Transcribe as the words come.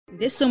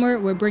This summer,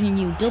 we're bringing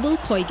you double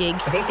Koi gig.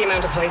 I think the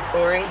amount of high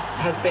scoring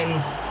has been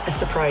a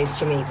surprise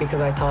to me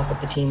because I thought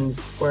that the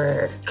teams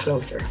were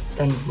closer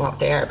than what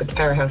they are, but the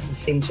powerhouses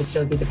seem to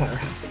still be the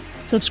powerhouses.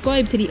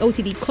 Subscribe to the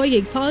OTB Koi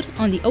Gig pod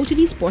on the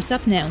OTB Sports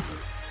app now.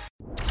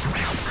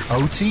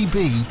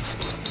 OTB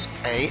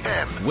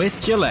AM.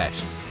 With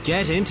Gillette.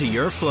 Get into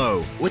your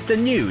flow with the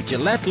new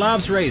Gillette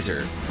Labs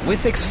Razor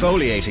with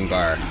exfoliating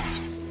bar.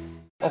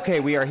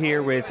 Okay, we are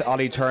here with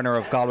Ollie Turner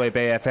of Galway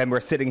Bay FM. We're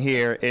sitting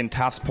here in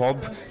Taft's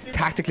Pub,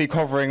 tactically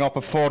covering up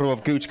a photo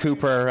of Gooch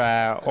Cooper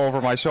over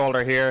my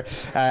shoulder here.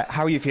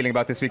 How are you feeling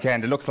about this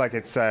weekend? It looks like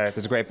there's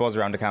a great buzz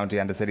around the county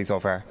and the city so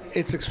far.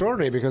 It's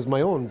extraordinary because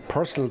my own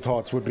personal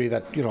thoughts would be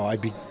that,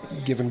 I'd be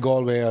giving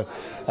Galway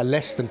a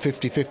less than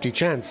 50-50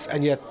 chance,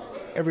 and yet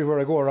everywhere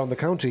I go around the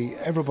county,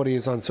 everybody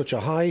is on such a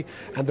high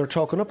and they're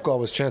talking up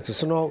Galway's chances.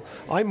 So now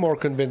I'm more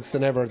convinced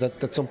than ever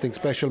that something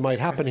special might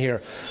happen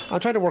here. I'm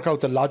trying to work out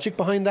the logic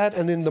behind that,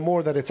 and then the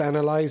more that it's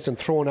analysed and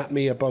thrown at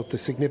me about the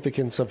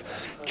significance of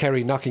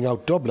Kerry knocking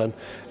out Dublin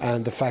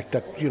and the fact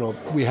that,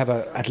 we have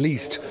at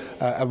least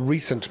a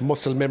recent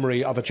muscle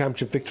memory of a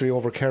championship victory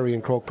over Kerry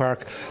in Croke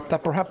Park,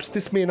 that perhaps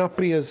this may not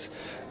be as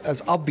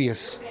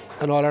obvious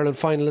an All-Ireland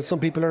final as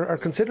some people are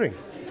considering.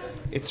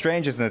 It's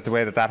strange, isn't it, the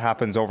way that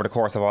happens over the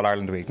course of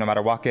All-Ireland week. No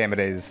matter what game it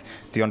is,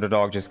 the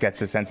underdog just gets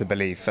this sense of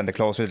belief, and the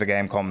closer the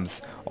game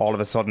comes, all of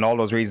a sudden all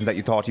those reasons that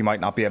you thought you might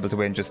not be able to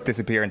win just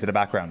disappear into the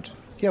background.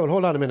 Yeah, well,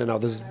 hold on a minute now.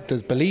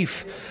 There's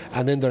belief,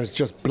 and then there's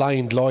just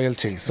blind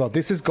loyalty. So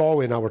this is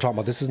Galway now we're talking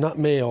about. This is not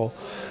Mayo,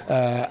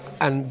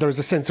 and there's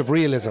a sense of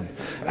realism,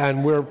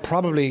 and we're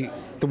probably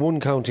the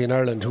one county in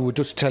Ireland who would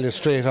just tell you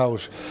straight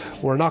out,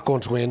 we're not going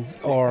to win,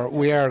 or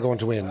we are going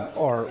to win,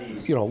 or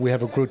we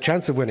have a good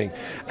chance of winning.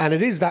 And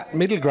it is that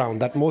middle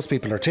ground that most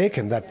people are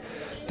taking, that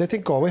they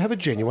think Galway have a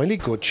genuinely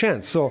good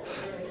chance. So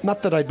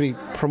not that I'd be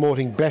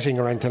promoting betting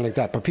or anything like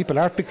that, but people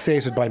are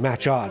fixated by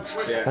match odds.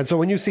 Yeah. And so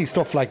when you see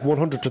stuff like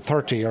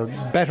 100-30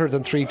 or better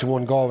than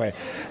 3-1 Galway,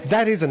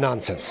 that is a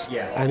nonsense.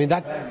 Yeah. I mean,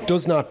 that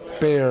does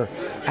not bear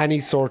any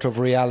sort of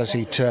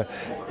reality to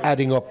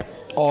adding up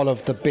all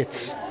of the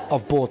bits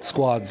of both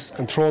squads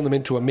and throwing them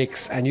into a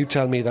mix, and you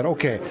tell me that,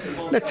 okay,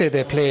 let's say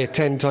they play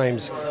 10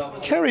 times,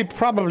 Kerry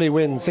probably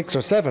win 6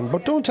 or 7,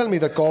 but don't tell me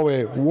that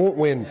Galway won't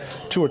win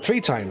 2 or 3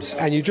 times,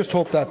 and you just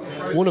hope that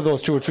one of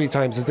those 2 or 3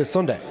 times is this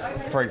Sunday.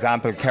 For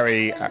example,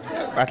 Kerry,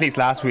 at least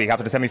last week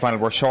after the semi-final,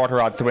 were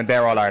shorter odds to win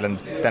their All-Ireland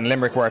than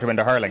Limerick were to win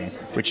the hurling,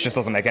 which just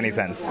doesn't make any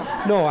sense.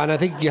 No, and I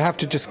think you have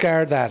to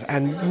discard that,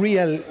 and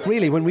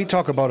really when we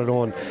talk about it,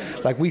 Owen,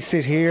 like we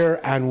sit here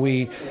and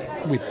we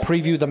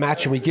preview the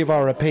match and we give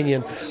our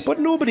opinion, but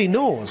nobody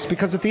knows,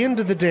 because at the end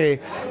of the day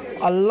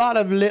a lot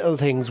of little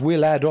things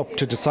will add up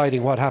to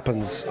deciding what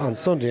happens on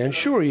Sunday. And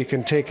sure, you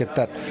can take it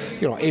that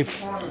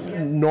if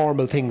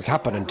normal things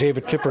happen and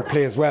David Clifford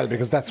plays well,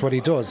 because that's what he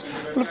does,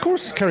 well, of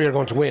course Kerry are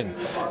going to win,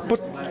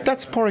 but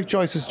that's Pádraig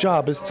Joyce's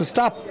job, is to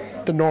stop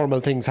the normal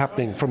things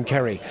happening from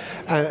Kerry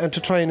and to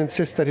try and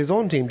insist that his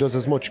own team does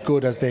as much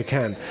good as they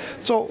can.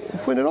 So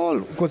when it all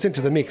goes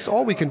into the mix,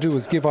 all we can do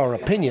is give our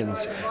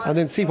opinions and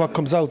then see what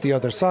comes out the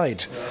other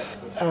side.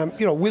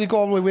 Will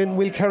Galway win?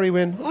 Will Kerry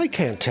win? I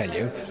can't tell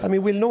you. I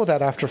mean, we'll know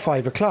that after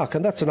 5 o'clock,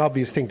 and that's an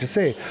obvious thing to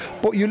say.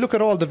 But you look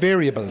at all the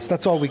variables,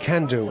 that's all we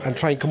can do, and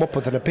try and come up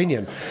with an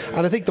opinion.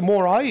 And I think the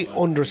more I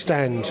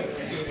understand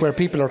where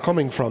people are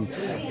coming from,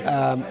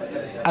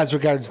 as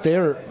regards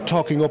their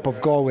talking up of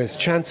Galway's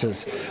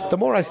chances, the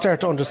more I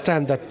start to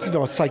understand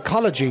that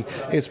psychology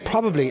is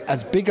probably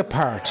as big a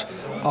part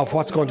of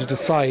what's going to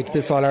decide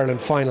this All-Ireland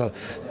final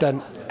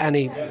than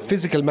any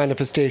physical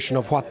manifestation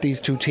of what these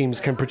two teams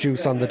can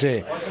produce on the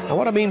day. And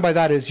what I mean by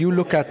that is, you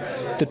look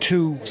at the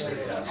two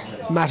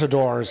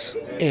matadors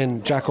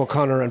in Jack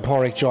O'Connor and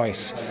Pádraig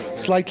Joyce,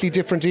 slightly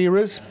different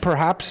eras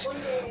perhaps,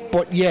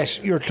 but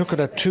yet you're looking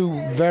at two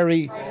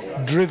very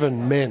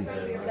driven men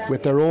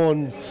with their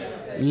own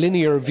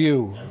linear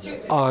view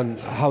on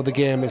how the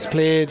game is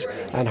played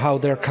and how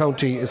their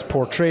county is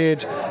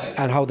portrayed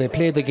and how they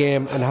play the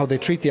game and how they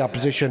treat the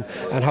opposition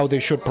and how they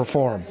should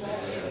perform.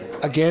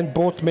 Again,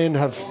 both men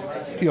have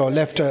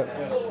left a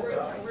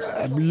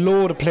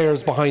load of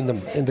players behind them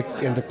in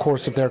the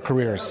course of their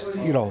careers.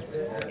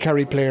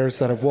 Kerry players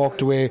that have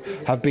walked away,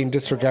 have been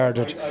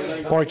disregarded.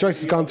 Pádraig Joyce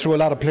has gone through a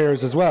lot of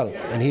players as well,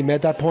 and he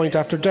made that point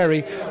after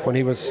Derry when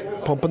he was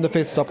pumping the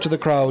fists up to the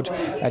crowd,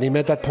 and he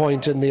made that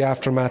point in the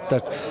aftermath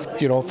that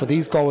for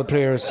these Galway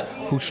players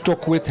who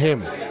stuck with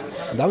him,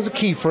 and that was a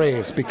key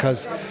phrase,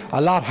 because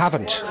a lot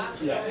haven't,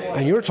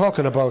 and you're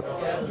talking about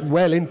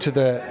well into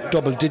the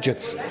double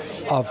digits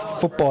of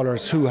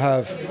footballers who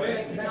have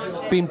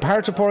been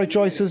part of Pádraig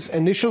Joyce's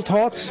initial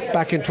thoughts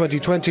back in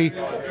 2020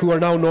 who are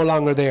now no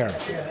longer there.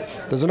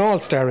 There's an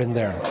all-star in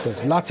there.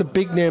 There's lots of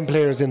big name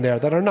players in there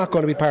that are not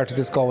going to be part of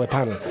this Galway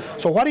panel.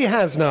 So what he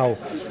has now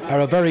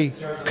are a very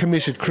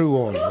committed crew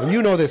on. And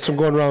you know this from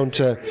going around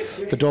to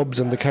the Dubs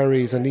and the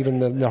Kerrys and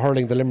even the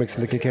hurling, the Limericks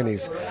and the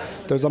Kilkennys.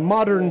 There's a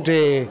modern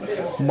day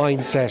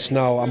mindset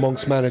now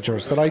amongst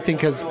managers that I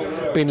think has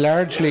been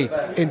largely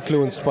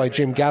influenced by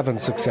Jim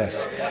Gavin's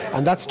success.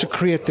 And that's to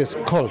create this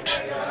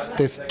cult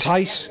this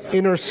tight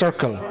inner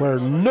circle where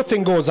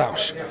nothing goes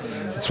out.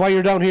 That's why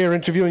you're down here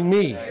interviewing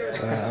me,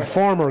 a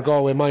former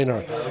Galway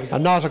minor,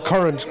 and not a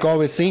current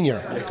Galway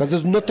senior, because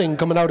there's nothing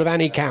coming out of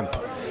any camp.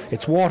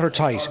 It's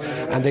watertight,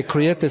 and they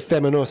create this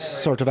them and us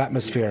sort of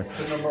atmosphere.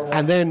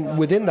 And then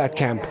within that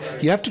camp,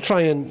 you have to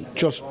try and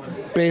just,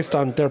 based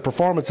on their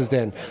performances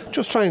then,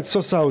 just try and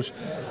suss out,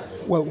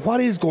 well, what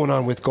is going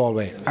on with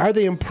Galway? Are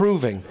they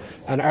improving,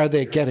 and are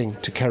they getting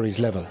to Kerry's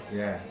level?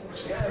 Yeah.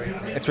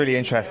 It's really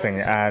interesting,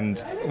 and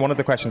one of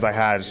the questions I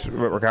had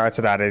with regards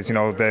to that is,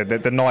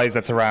 the noise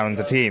that surrounds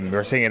a team.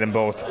 We're seeing it in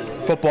both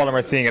football and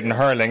we're seeing it in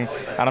hurling,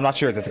 and I'm not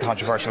sure if it's a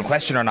controversial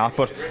question or not,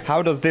 but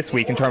how does this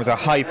week, in terms of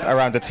hype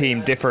around a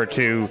team, differ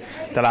to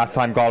the last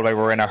time Galway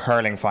were in a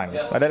hurling final?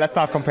 Let's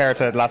not compare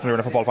to the last time we were in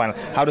a football final.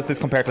 How does this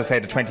compare to, say,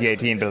 the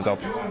 2018 build-up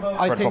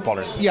for the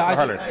footballers? Yeah,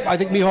 hurlers? I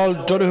think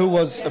Micheál Donoghue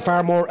was a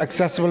far more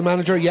accessible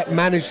manager, yet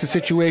managed the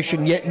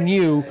situation, yet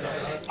knew,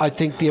 I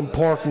think, the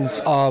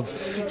importance of,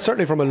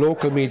 certainly from a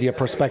local media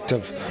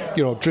perspective,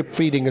 drip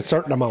feeding a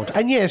certain amount.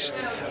 And yet,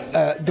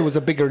 there was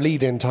a bigger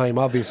lead-in time,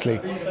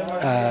 obviously.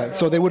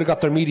 So they would have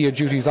got their media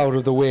duties out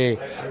of the way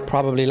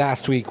probably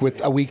last week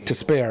with a week to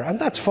spare. And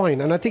that's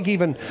fine. And I think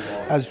even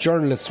as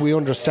journalists, we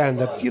understand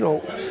that,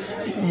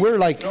 we're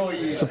like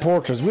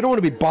supporters. We don't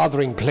want to be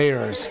bothering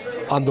players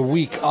on the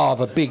week of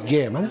a big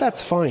game, and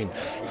that's fine.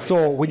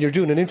 So when you're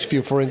doing an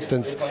interview, for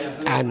instance,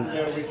 and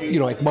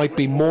it might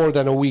be more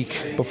than a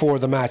week before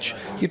the match,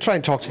 you try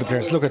and talk to the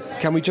players.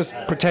 Can we just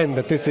pretend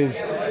that this is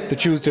the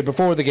Tuesday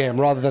before the game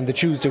rather than the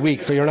Tuesday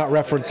week, so you're not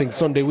referencing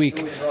Sunday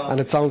week and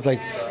it sounds like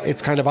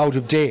it's kind of out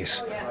of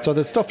date. So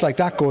there's stuff like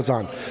that goes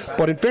on.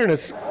 But in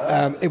fairness,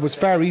 it was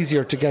far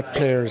easier to get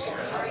players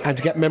and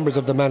to get members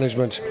of the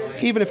management,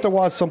 even if there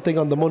was something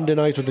on the Monday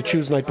night or the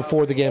Tuesday night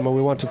before the game and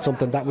we wanted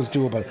something that was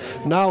doable.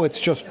 Now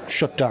it's just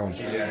shut down.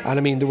 And I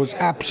mean, there was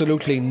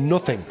absolutely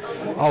nothing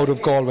out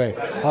of Galway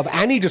of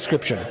any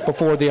description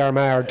before the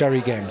Armagh or Derry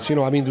games. There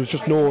was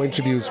just no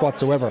interviews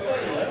whatsoever,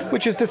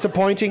 which is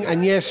disappointing.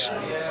 And yet,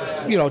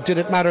 did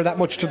it matter that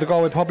much to the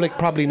Galway public?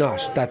 Probably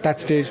not. At that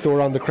stage, they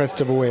were on the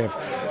crest of a wave.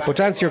 But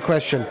to answer your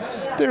question,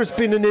 there's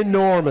been an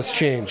enormous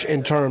change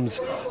in terms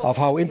of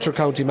how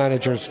inter-county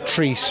managers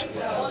treat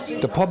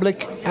the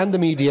public and the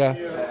media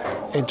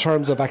in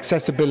terms of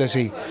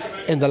accessibility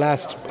in the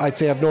last, I'd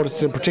say I've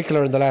noticed in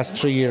particular in the last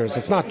 3 years.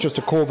 It's not just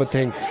a COVID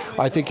thing.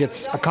 I think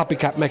it's a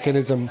copycat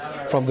mechanism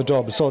from the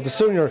Dub. So the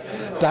sooner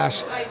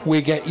that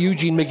we get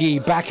Eugene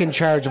McGee back in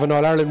charge of an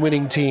All-Ireland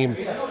winning team,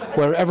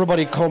 where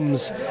everybody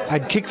comes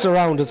and kicks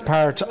around as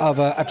part of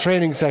a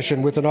training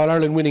session with an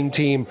All-Ireland winning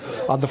team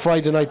on the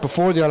Friday night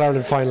before the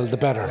All-Ireland final, the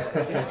better.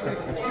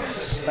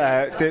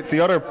 The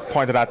other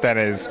point of that then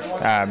is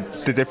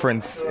the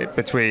difference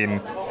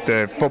between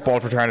the football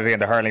fraternity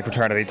and the hurling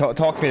fraternity.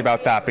 Talk to me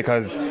about that,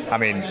 because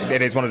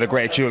it is one of the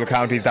great dual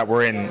counties that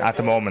we're in at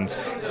the moment.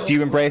 Do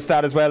you embrace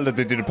that as well? Do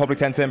the public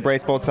tend to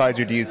embrace both sides,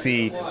 or do you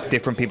see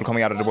different people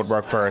coming out of the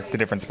woodwork for the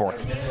different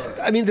sports?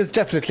 There's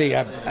definitely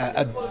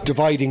a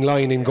dividing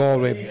line in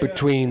Galway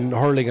between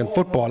hurling and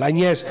football, and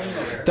yet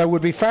there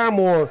would be far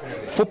more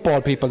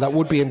football people that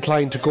would be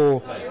inclined to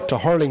go to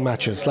hurling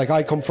matches. Like,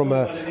 I come from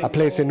a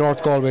place in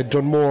North Galway,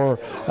 Dunmore,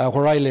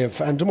 where I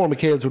live, and Dunmore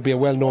McHale's would be a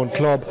well-known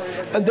club,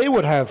 and they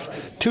would have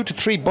 2 to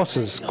 3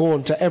 buses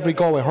going to every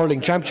Galway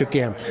hurling championship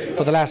game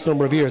for the last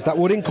number of years. That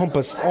would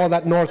encompass all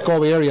that North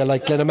Galway area,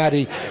 like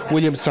Glenamaddy,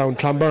 Williamstown,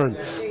 Clonberne.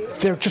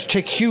 They just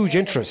take huge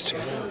interest.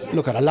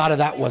 Look, at a lot of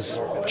that was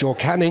Joe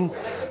Canning.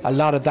 A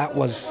lot of that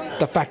was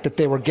the fact that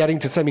they were getting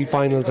to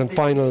semi-finals and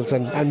finals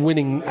and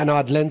winning an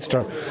odd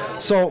Leinster.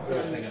 So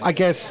I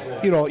guess,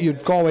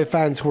 you'd Galway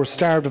fans who were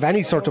starved of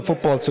any sort of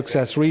football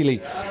success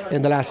really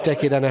in the last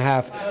decade and a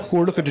half, who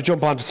were looking to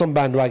jump onto some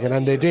bandwagon,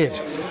 and they did.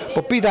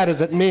 But be that as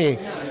it may,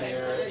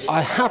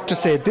 I have to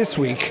say this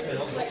week,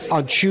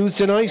 on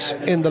Tuesday night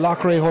in the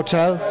Lochray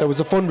Hotel, there was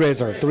a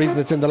fundraiser. The reason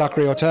it's in the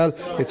Lochray Hotel,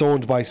 it's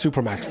owned by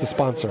Supermax, the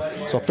sponsor,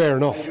 so fair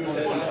enough.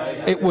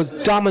 It was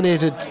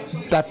dominated,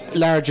 that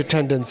large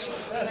attendance,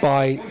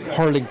 by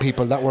hurling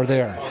people that were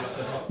there.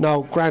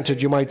 Now,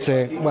 granted, you might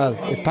say, well,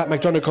 if Pat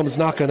McDonough comes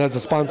knocking as a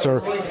sponsor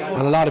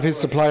and a lot of his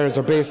suppliers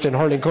are based in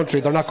hurling country,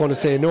 they're not going to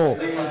say no.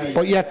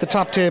 But yet the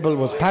top table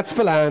was Pat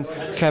Spillane,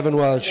 Kevin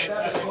Welch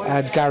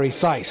and Gary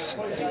Sice.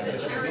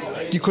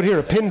 You could hear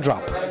a pin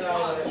drop.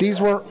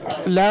 These were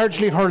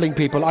largely hurling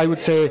people. I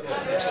would say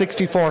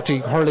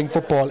 60-40 hurling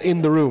football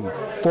in the room,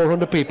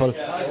 400 people.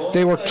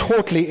 They were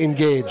totally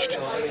engaged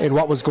in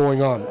what was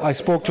going on. I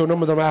spoke to a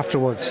number of them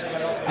afterwards.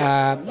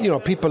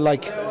 People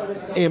like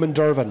Eamon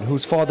Dervin,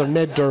 whose father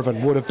Ned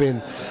Dervin would have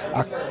been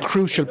a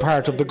crucial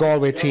part of the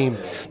Galway team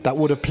that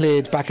would have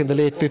played back in the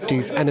late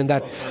 50s and in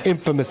that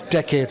infamous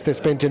decade they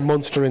spent in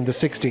Munster in the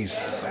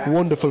 60s.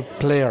 Wonderful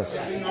player.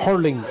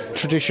 Hurling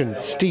tradition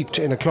steeped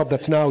in a club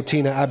that's now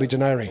Tina Abbey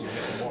Denari.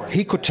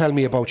 he could tell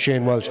me about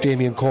Shane Welch,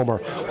 Damien Comer.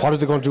 What are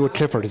they going to do with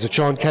Clifford? Is it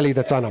Sean Kelly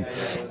that's on him?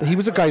 He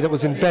was a guy that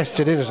was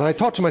invested in it, and I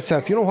thought to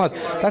myself, you know what,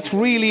 that's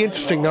really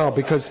interesting now,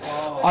 because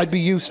I'd be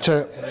used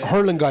to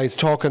hurling guys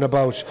talking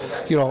about,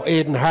 you know,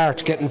 Aidan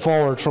Hart getting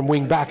forward from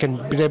wing back and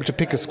being able to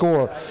pick a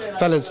score.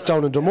 Fellas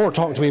down in Dunmore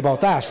talking to me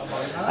about that,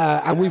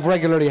 and we've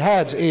regularly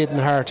had Aidan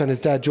Hart and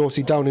his dad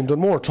Josie down in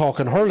Dunmore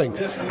talking hurling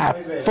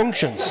at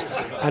functions,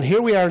 and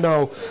here we are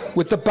now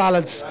with the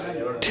balance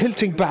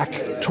tilting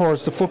back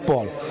towards the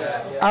football.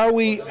 Are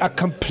we a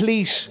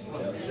complete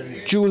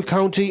dual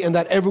county in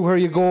that everywhere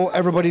you go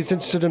everybody's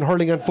interested in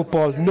hurling and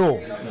football?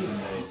 No.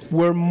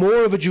 We're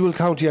more of a dual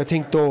county, I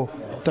think, though,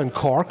 than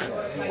Cork,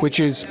 which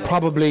is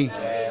probably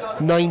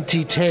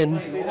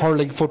 90-10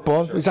 hurling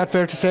football. Is that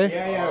fair to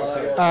say?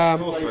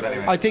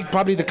 I think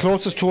probably the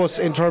closest to us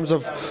in terms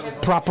of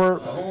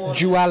proper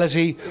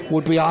duality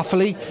would be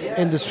Offaly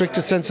in the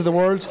strictest sense of the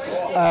word.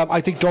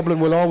 I think Dublin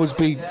will always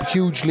be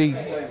hugely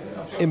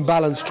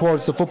imbalanced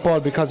towards the football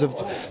because of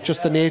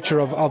just the nature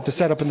of the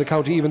setup in the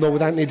county, even though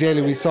with Anthony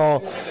Daly we saw,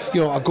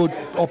 you know, a good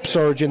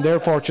upsurge in their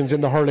fortunes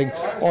in the hurling,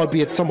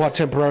 albeit somewhat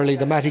temporarily.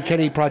 The Matty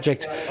Kenny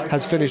project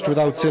has finished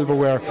without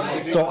silverware,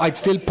 so I'd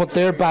still put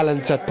their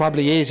balance at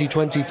probably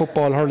 80-20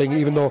 football hurling,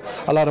 even though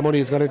a lot of money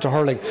has gone into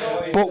hurling.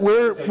 But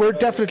we're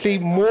definitely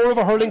more of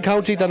a hurling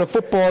county than a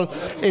football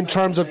in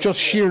terms of just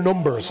sheer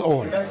numbers,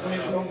 Owen.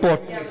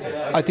 But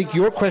I think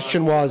your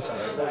question was,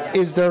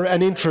 is there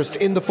an interest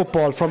in the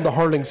football from the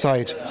hurling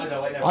side?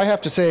 I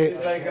have to say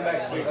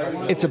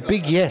it's a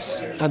big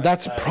yes, and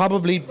that's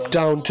probably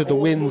down to the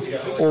wins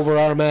over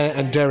Armagh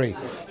and Derry.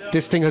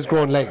 This thing has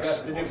grown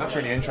legs. That's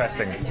really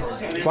interesting.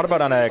 What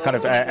about on a kind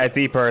of a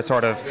deeper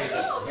sort of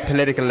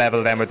political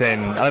level then within,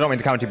 and I don't mean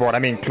the county board, I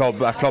mean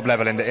club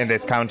level in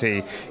this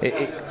county?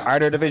 Are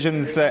there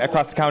divisions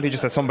across the county,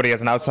 just as somebody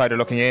as an outsider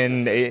looking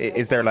in?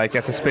 Is there like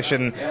a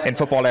suspicion in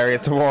football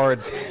areas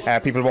towards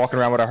people walking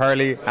around with a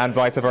hurley and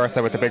vice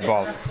versa with the big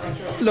ball?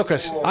 Look,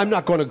 I'm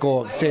not going to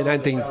go saying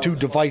anything too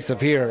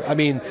divisive here. I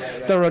mean,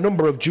 there are a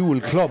number of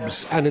dual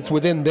clubs, and it's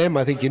within them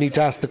I think you need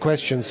to ask the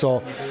question.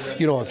 So,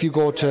 you know, if you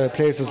go to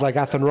places like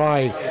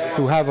Athenry,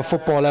 who have a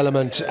football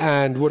element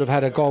and would have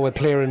had a Galway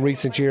player in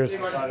recent years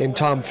in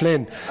Tom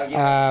Flynn,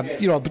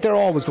 you know, but they're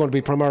always going to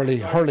be primarily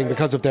hurling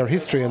because of their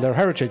history and their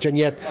heritage, and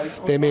yet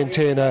they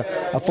maintain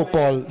a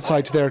football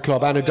side to their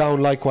club. And a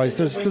Down likewise.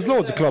 There's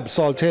loads of clubs.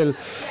 Salt Hill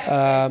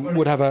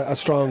would have a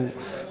strong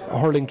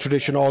hurling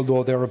tradition,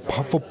 although they're a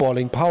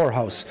footballing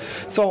powerhouse.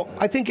 So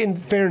I think, in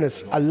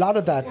fairness, a lot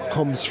of that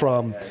comes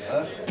from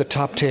the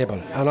top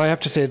table, and I have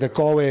to say that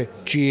Galway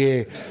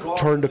GA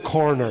turned a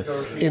corner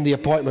in the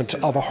appointment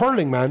of a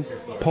hurling man,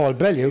 Paul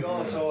Bellew,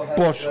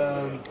 but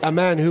a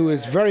man who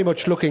is very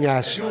much looking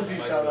at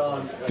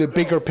the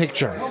bigger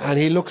picture, and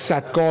he looks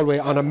at Galway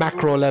on a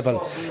macro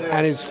level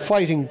and is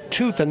fighting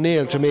tooth and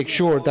nail to make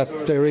sure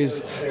that there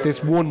is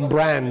this one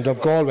brand of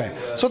Galway.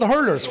 So the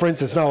hurlers, for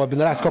instance, now in the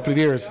last couple of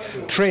years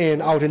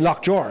train out in Lough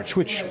George,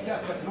 which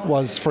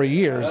was for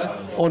years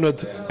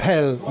Unad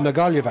Pell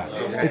Nagaliva.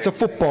 It's a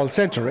football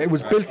centre. It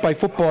was built by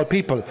football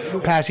people,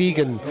 Pat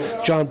Egan,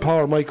 John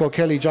Power, Mike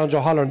O'Kelly, John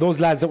Joe Holland, those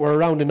lads that were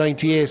around in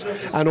 98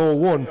 and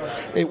 01.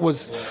 It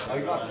was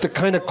the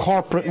kind of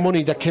corporate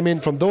money that came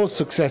in from those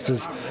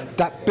successes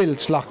that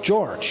built Lough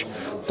George.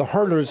 The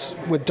hurlers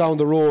went down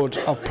the road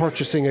of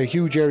purchasing a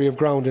huge area of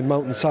ground in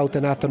Mountain South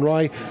and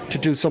Athenry to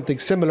do something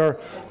similar,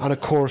 and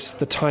of course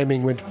the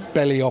timing went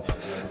belly up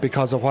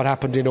because of what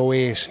happened in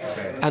 08,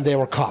 and they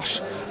were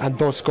caught, and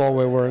thus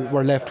Galway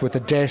were left with a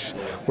debt.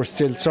 We're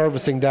still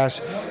servicing that,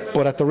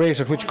 but at the rate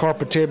at which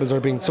corporate tables are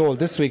being sold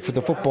this week for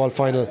the football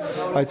final,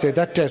 I'd say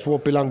that debt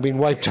won't be long being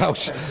wiped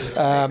out.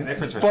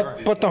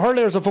 But the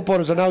hurlers and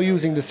footballers are now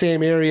using the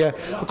same area.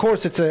 Of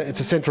course it's a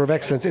centre of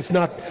excellence. It's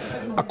not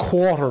a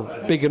quarter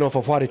big enough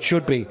of what it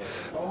should be,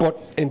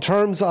 but in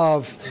terms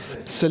of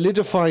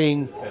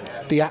solidifying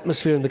the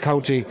atmosphere in the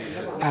county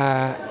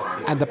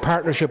and the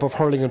partnership of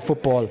hurling and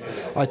football,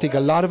 I think a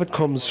lot of it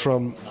comes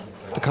from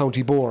the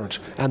county board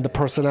and the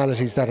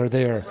personalities that are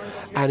there,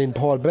 and in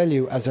Paul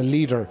Bellew as a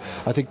leader.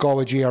 I think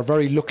Galway G are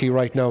very lucky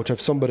right now to have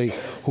somebody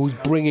who's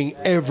bringing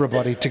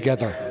everybody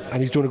together,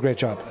 and he's doing a great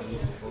job.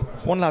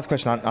 One last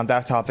question on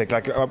that topic.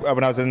 Like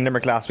when I was in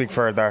Limerick last week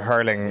for the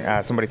hurling,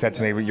 somebody said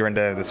to me, you're in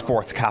the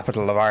sports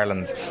capital of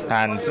Ireland,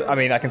 and I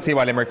mean I can see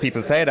why Limerick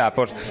people say that,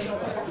 but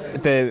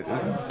the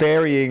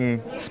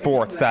varying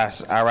sports that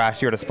are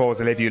at your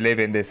disposal if you live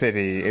in this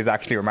city is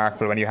actually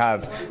remarkable. When you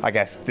have, I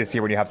guess this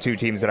year, when you have two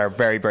teams that are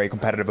very, very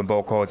competitive in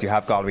both codes, you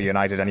have Galway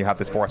United and you have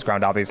the sports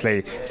ground,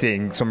 obviously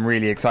seeing some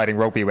really exciting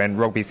rugby when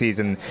rugby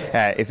season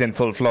is in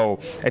full flow.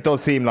 It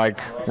does seem like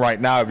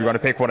right now, if you're going to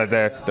pick one of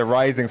the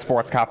rising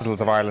sports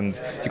capitals of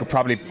Ireland, you could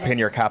probably pin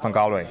your cap on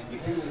Galway.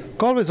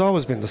 Galway's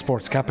always been the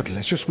sports capital.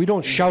 It's just we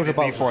don't shout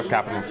about the sports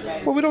capital.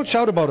 Well, we don't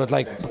shout about it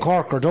like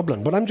Cork or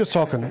Dublin, but I'm just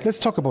talking, let's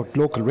talk about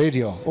local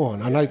radio,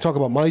 Owen, and I talk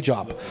about my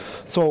job.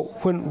 So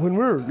when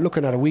we're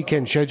looking at a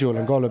weekend schedule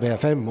in Galway Bay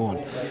FM,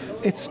 Owen,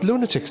 it's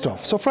lunatic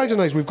stuff. So Friday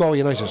night we've Galway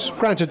United.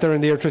 Granted, they're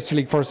in the Electricity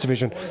League First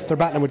Division. They're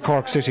battling with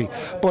Cork City.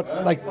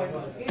 But like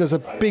there's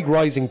a big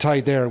rising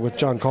tide there with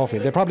John Coffey.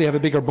 They probably have a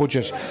bigger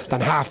budget than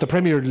half the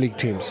Premier League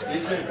teams.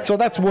 So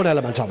that's one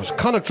element of it.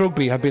 Connacht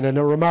Rugby have been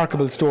a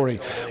remarkable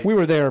story. We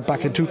were there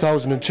back in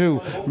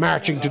 2002,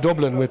 marching to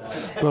Dublin with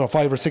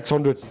 500 or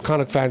 600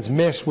 Connacht fans,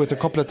 met with a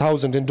couple of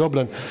thousand in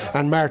Dublin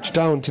and marched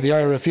down to the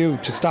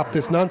IRFU to stop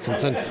this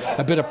nonsense. And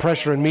a bit of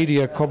pressure and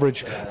media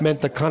coverage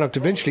meant that Connacht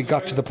eventually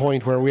got to the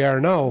point where we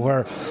are now,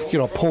 where,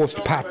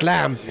 post Pat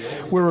Lam,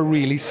 we're a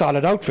really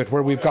solid outfit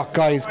where we've got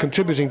guys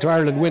contributing to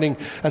Ireland winning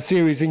a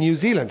series in New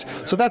Zealand.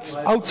 So that's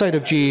outside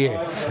of GAA.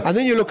 And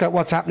then you look at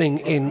what's happening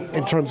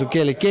in terms of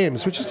Gaelic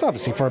games, which is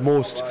obviously for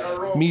most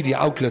media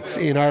outlets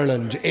in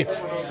Ireland,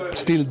 it's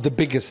still the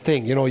biggest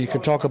thing. You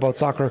can talk about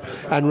soccer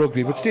and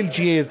rugby, but still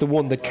GAA is the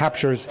one that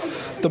captures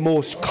the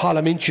most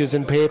column inches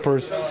in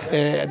papers,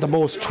 the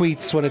most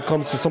tweets when it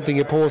comes to something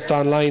you post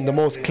online, the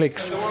most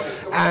clicks.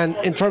 And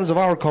in terms of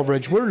our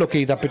coverage, we're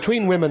lucky that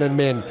between women and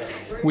men,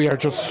 we are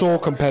just so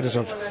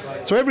competitive.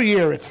 So every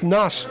year it's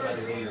not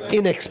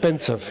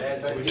inexpensive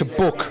to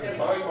book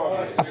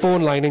a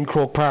phone line in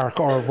Croke Park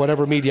or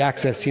whatever media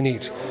access you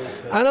need.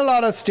 And a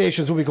lot of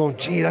stations will be going,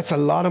 gee, that's a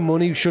lot of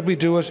money, should we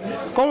do it?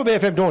 Galway Bay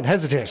FM don't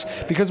hesitate,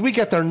 because we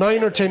get there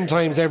 9 or 10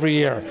 times every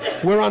year.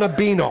 We're on a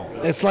Beano.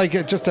 It's like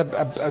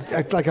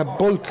like a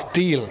bulk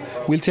deal.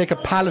 We'll take a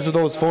pallet of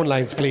those phone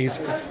lines, please,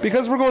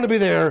 because we're going to be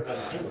there,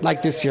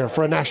 like this year,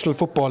 for a National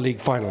Football League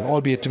final,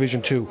 albeit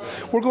Division 2.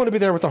 We're going to be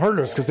there with the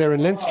hurlers, because they're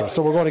in Leinster,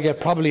 so we're going to get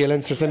probably a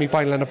Leinster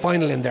semi-final and a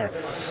final in there.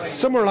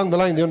 Somewhere along the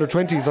line, the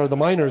under-20s or the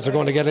minors are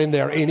going to get in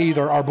there in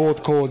either or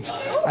both codes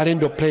and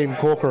end up playing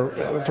Coker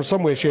for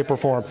some way, shape or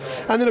form.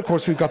 And then of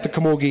course we've got the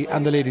Camogie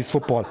and the ladies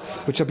football,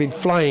 which have been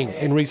flying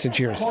in recent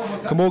years.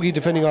 Camogie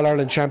defending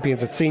All-Ireland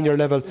champions at senior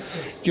level.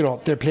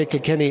 They play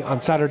Kilkenny on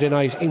Saturday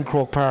night in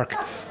Croke Park.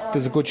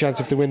 There's a good chance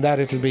if they win that,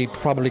 it'll be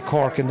probably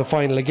Cork in the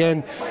final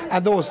again.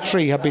 And those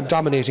three have been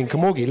dominating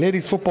Camogie.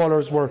 Ladies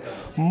footballers were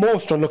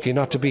most unlucky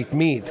not to beat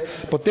Meath,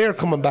 but they're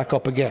coming back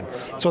up again.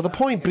 So the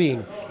point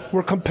being,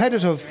 we're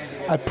competitive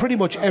at pretty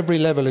much every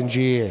level in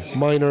GAA.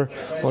 Minor,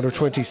 under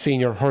 20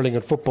 senior, hurling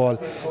and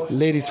football,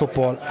 ladies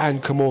football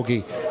and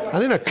Camogie.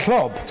 And in a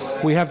club,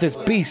 we have this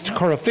beast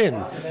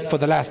Corofin for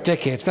the last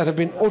decade that have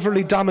been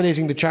utterly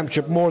dominating the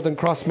championship more than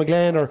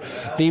Crossmaglen or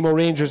Nemo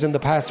Rangers in the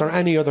past or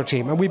any other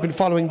team. And we've been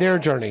following their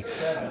journey.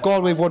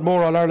 Galway won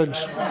more All-Ireland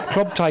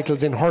club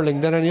titles in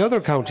hurling than any other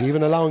county,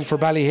 even allowing for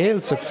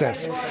Ballyhale's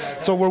success.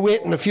 So we're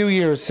waiting a few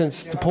years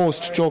since the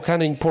post-Joe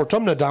Canning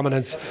Portumna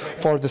dominance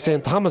for the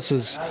St.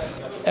 Thomas's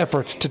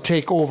effort to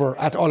take over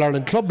at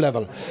All-Ireland club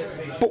level.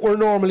 But we're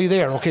normally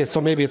there. Okay, so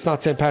maybe it's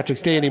not St.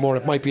 Patrick's Day anymore,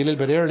 it might be a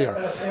little bit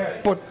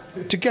earlier. But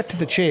to get to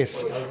the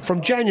chase,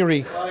 from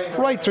January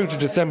right through to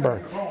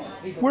December,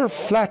 we're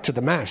flat to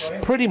the mat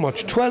pretty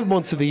much 12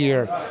 months of the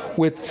year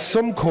with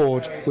some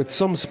code, with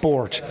some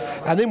sport.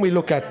 And then we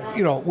look at,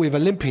 we've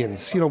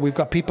Olympians, we've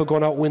got people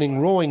going out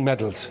winning rowing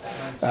medals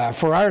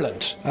for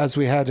Ireland, as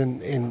we had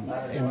in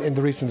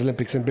the recent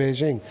Olympics in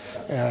Beijing.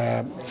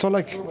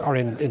 Or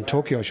in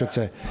Tokyo, I should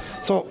say.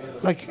 So,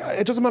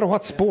 it doesn't matter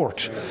what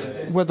sport,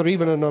 whether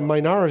even on a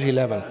minority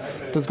level,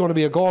 there's going to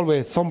be a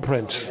Galway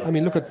thumbprint. I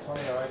mean, look at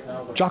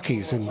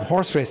jockeys and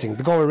horse racing.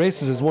 The Galway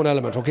races is one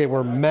element. Okay,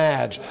 we're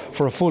mad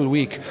for a full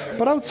week,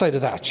 but outside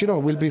of that,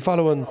 we'll be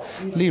following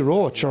Lee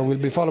Roach or we'll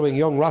be following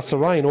young Ross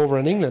Ryan over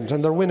in England,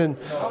 and they're winning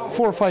 4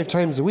 or 5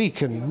 times a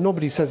week and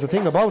nobody says a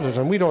thing about it,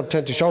 and we don't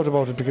tend to shout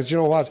about it because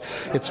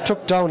it's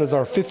tucked down as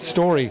our 5th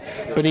story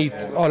beneath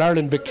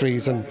All-Ireland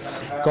victories and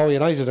Galway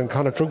United and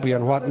Connacht Rugby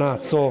and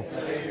whatnot. So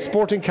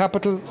sporting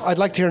capital, I'd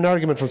like to hear an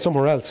argument from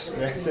somewhere else.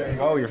 Yeah, there you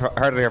go, you've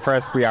heard it here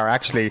first. We are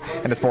actually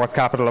in the sports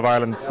capital of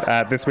Ireland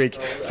this week.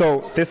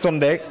 So this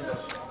Sunday,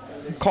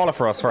 call it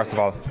for us first of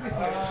all.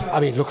 I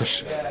mean, look,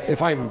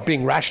 if I'm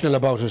being rational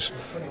about it,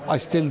 I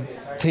still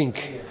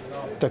think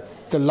that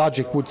the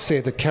logic would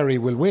say that Kerry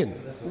will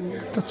win.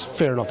 That's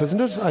fair enough,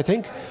 isn't it? I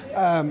think.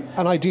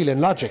 And I deal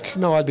in logic.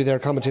 Now, I'll be there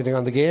commentating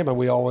on the game, and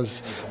we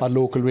always, on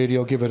local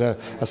radio, give it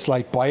a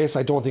slight bias.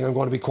 I don't think I'm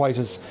going to be quite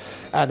as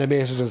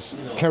animated as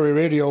Kerry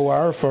Radio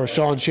are, for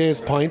Sean Shea's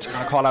point.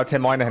 I'll call out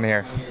Tim Moynihan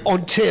here.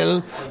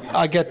 Until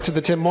I get to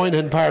the Tim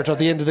Moynihan part at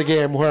the end of the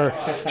game, where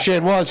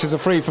Shane Walsh is a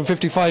free from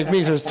 55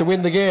 metres to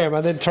win the game,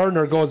 and then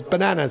Turner goes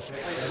bananas.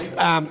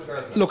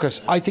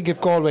 I think if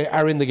Galway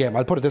are in the game,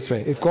 I'll put it this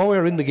way, if Galway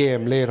are in the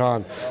game later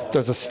on,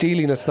 there's a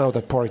steeliness now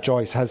that Pádraig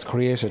Joyce has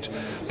created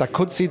that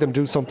could see them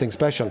do something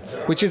special,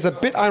 which is a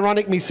bit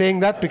ironic me saying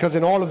that, because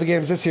in all of the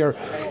games this year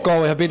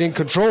Galway have been in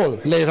control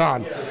late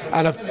on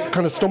and have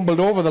kind of stumbled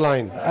over the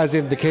line, as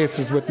in the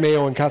cases with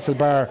Mayo and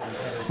Castlebar,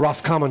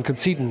 Roscommon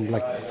conceding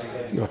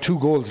 2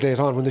 goals late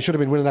on when they should have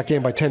been winning that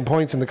game by 10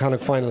 points in the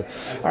Connacht final.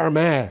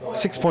 Armagh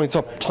 6 points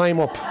up, time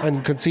up,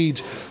 and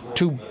concede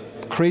 2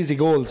 crazy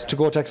goals to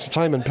go to extra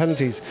time and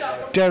penalties.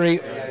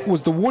 Derry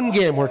was the one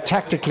game where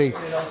tactically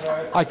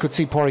I could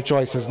see Pádraig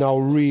Joyce has now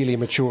really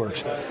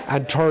matured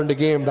and turned a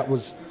game that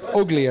was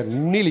ugly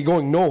and nearly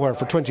going nowhere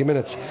for 20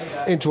 minutes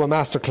into a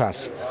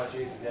masterclass.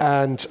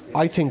 And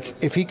I think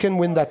if he can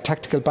win that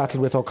tactical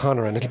battle with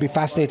O'Connor, and it'll be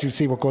fascinating to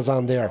see what goes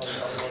on there,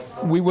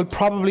 we will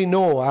probably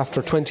know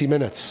after 20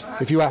 minutes,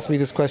 if you ask me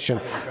this question,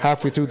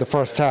 halfway through the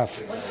first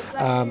half,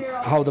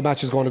 how the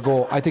match is going to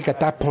go. I think at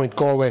that point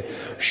Galway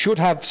should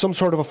have some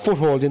sort of a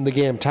foothold in the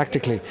game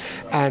tactically,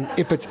 and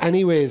if it's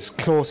anyways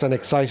close and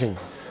exciting,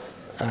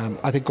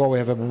 I think Galway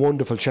have a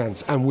wonderful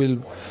chance and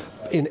will,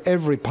 in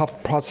every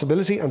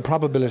possibility and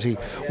probability,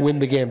 win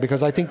the game,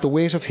 because I think the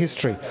weight of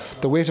history,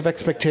 the weight of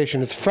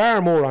expectation is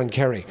far more on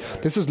Kerry.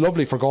 This is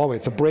lovely for Galway.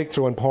 It's a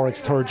breakthrough in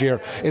Pádraig's third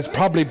year. It's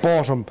probably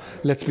bought him,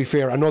 let's be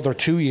fair, another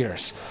 2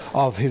 years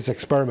of his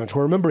experiment.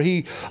 Where remember,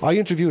 I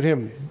interviewed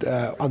him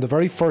on the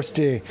very first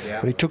day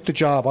when he took the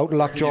job out in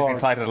Lockjaw. He's been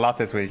cited a lot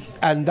this week.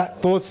 And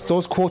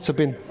those quotes have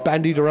been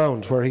bandied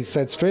around, where he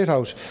said straight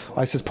out,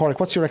 I says, Pádraig,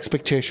 what's your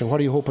expectation?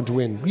 What are you hoping to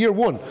win? Year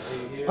one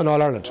in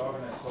All-Ireland.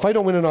 If I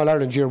don't win in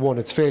All-Ireland year one,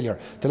 it's failure.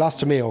 They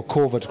lost to Mayo,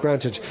 COVID,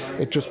 granted,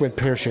 it just went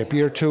pear-shaped.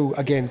 Year two,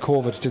 again,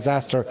 COVID,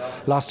 disaster,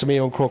 lost to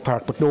Mayo in Croke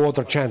Park, but no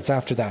other chance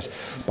after that.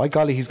 By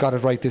golly, he's got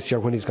it right this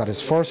year when he's got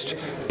his first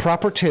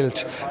proper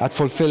tilt at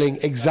fulfilling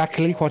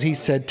exactly what he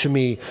said to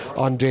me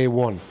on day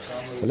one.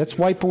 So let's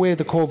wipe away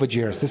the COVID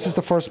years. This is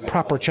the first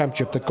proper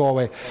championship that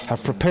Galway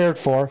have prepared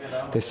for.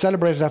 They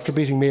celebrated after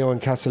beating Mayo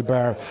and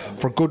Castlebar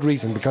for good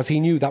reason, because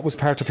he knew that was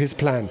part of his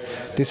plan.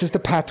 This is the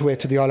pathway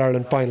to the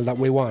All-Ireland final that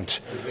we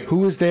want.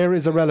 Who is there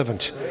is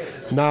irrelevant.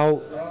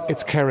 Now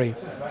it's Kerry.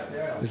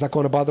 Is that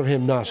going to bother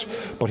him? Not.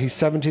 But he's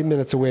 17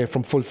 minutes away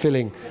from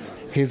fulfilling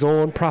his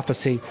own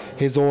prophecy,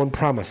 his own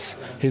promise,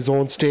 his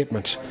own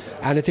statement.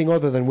 Anything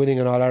other than winning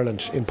an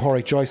All-Ireland in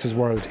Pádraig Joyce's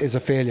world is a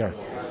failure.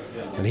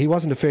 And he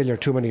wasn't a failure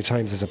too many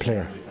times as a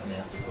player.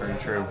 That's very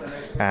true.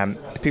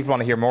 If people want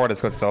to hear more of this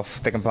good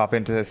stuff, they can pop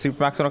into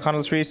Supermax on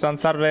O'Connell Street on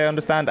Saturday, I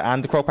understand,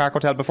 and the Croke Park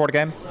Hotel before the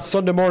game.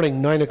 Sunday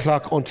morning, 9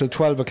 o'clock until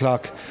 12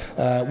 o'clock,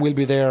 we'll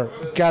be there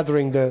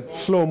gathering the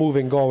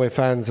slow-moving Galway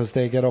fans as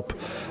they get up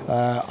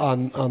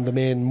on the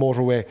main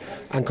motorway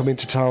and come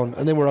into town.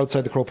 And then we're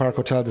outside the Croke Park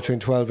Hotel between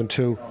 12 and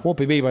 2. Won't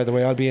be me, by the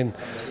way. I'll be in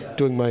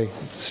doing my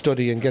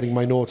study and getting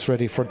my notes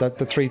ready for the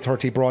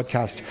 3:30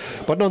 broadcast.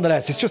 But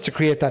nonetheless, it's just to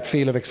create that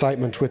feel of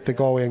excitement with the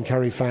Galway and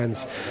Kerry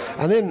fans.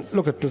 And then,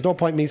 look, there's no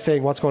point me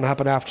saying what's going to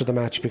happen after the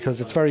match,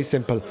 because it's very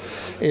simple.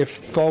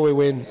 If Galway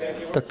win,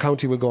 the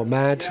county will go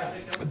mad.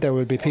 There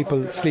will be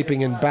people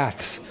sleeping in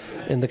baths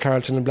in the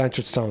Carlton and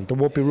Blanchardstown. There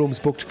won't be rooms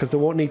booked because there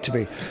won't need to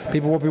be.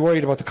 People won't be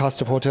worried about the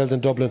cost of hotels in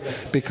Dublin,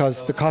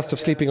 because the cost of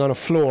sleeping on a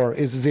floor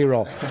is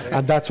zero,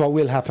 and that's what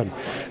will happen.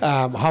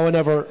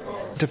 However,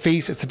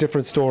 defeat, it's a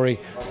different story.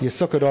 You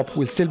suck it up.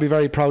 We'll still be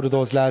very proud of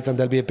those lads, and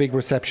there'll be a big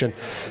reception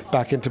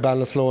back into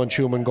Ballinasloe and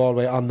Tuam and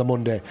Galway on the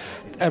Monday.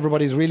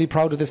 Everybody's really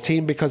proud of this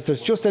team, because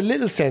there's just a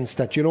little sense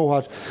that, you know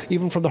what,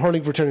 even from the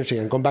hurling fraternity,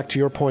 and going back to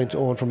your point,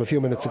 Owen, from a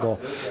few minutes ago,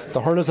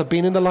 the hurlers have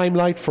been in the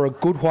limelight for a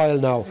good while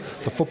now.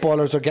 The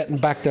footballers are getting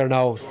back there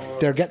now.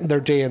 They're getting their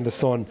day in the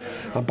sun,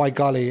 and by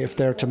golly, if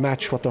they're to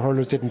match what the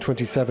hurlers did in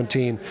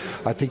 2017,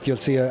 I think you'll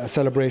see a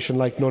celebration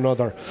like none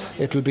other.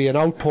 It'll be an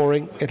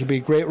outpouring, it'll be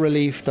great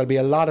relief. There'll be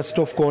a lot of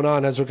stuff going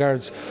on as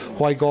regards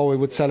why Galway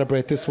would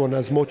celebrate this one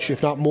as much,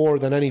 if not more,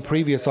 than any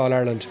previous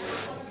All-Ireland.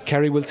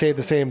 Kerry will say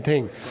the same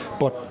thing,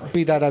 but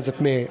be that as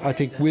it may, I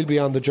think we'll be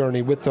on the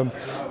journey with them,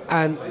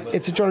 and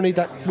it's a journey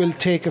that will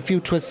take a few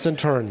twists and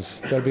turns.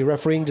 There'll be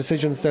refereeing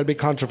decisions, there'll be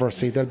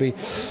controversy, there'll be,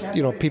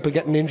 people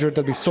getting injured,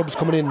 there'll be subs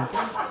coming in.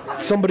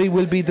 Somebody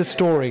will be the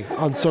story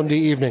on Sunday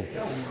evening.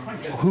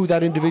 Who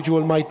that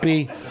individual might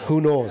be,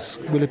 who knows?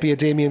 Will it be a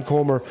Damien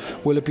Comer?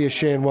 Will it be a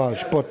Shane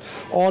Walsh? But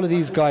all of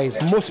these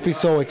guys must be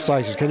so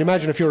excited. Can you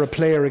imagine if you're a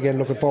player again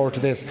looking forward to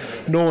this,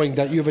 knowing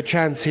that you have a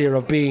chance here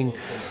of being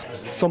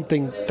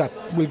something that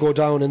will go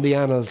down in the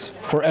annals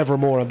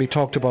forevermore and be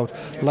talked about,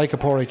 like a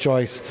Pádraig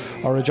Joyce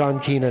or a John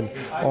Keenan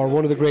or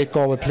one of the great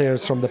Galway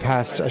players from the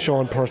past, a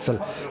Sean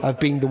Purcell, of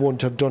being the one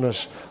to have done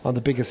it on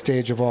the biggest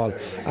stage of all.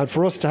 And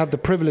for us to have the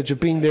privilege of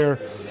being there,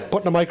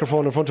 putting a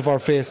microphone in front of our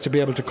face to be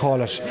able to call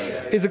it,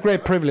 is a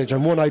great privilege,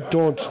 and one I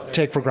don't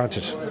take for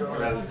granted.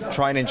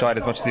 Try and enjoy it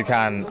as much as you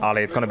can,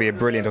 Ollie. It's going to be a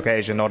brilliant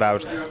occasion, no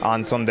doubt,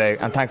 on Sunday,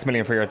 and thanks a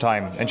million for your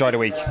time. Enjoy the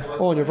week.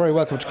 Oh, and you're very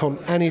welcome to come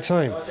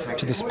anytime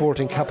to the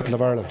sporting capital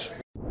of Ireland.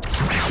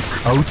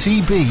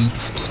 OTB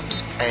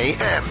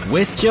AM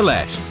with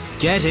Gillette.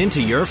 Get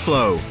into your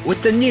flow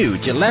with the new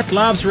Gillette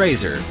Labs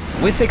Razor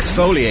with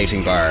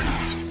exfoliating bar.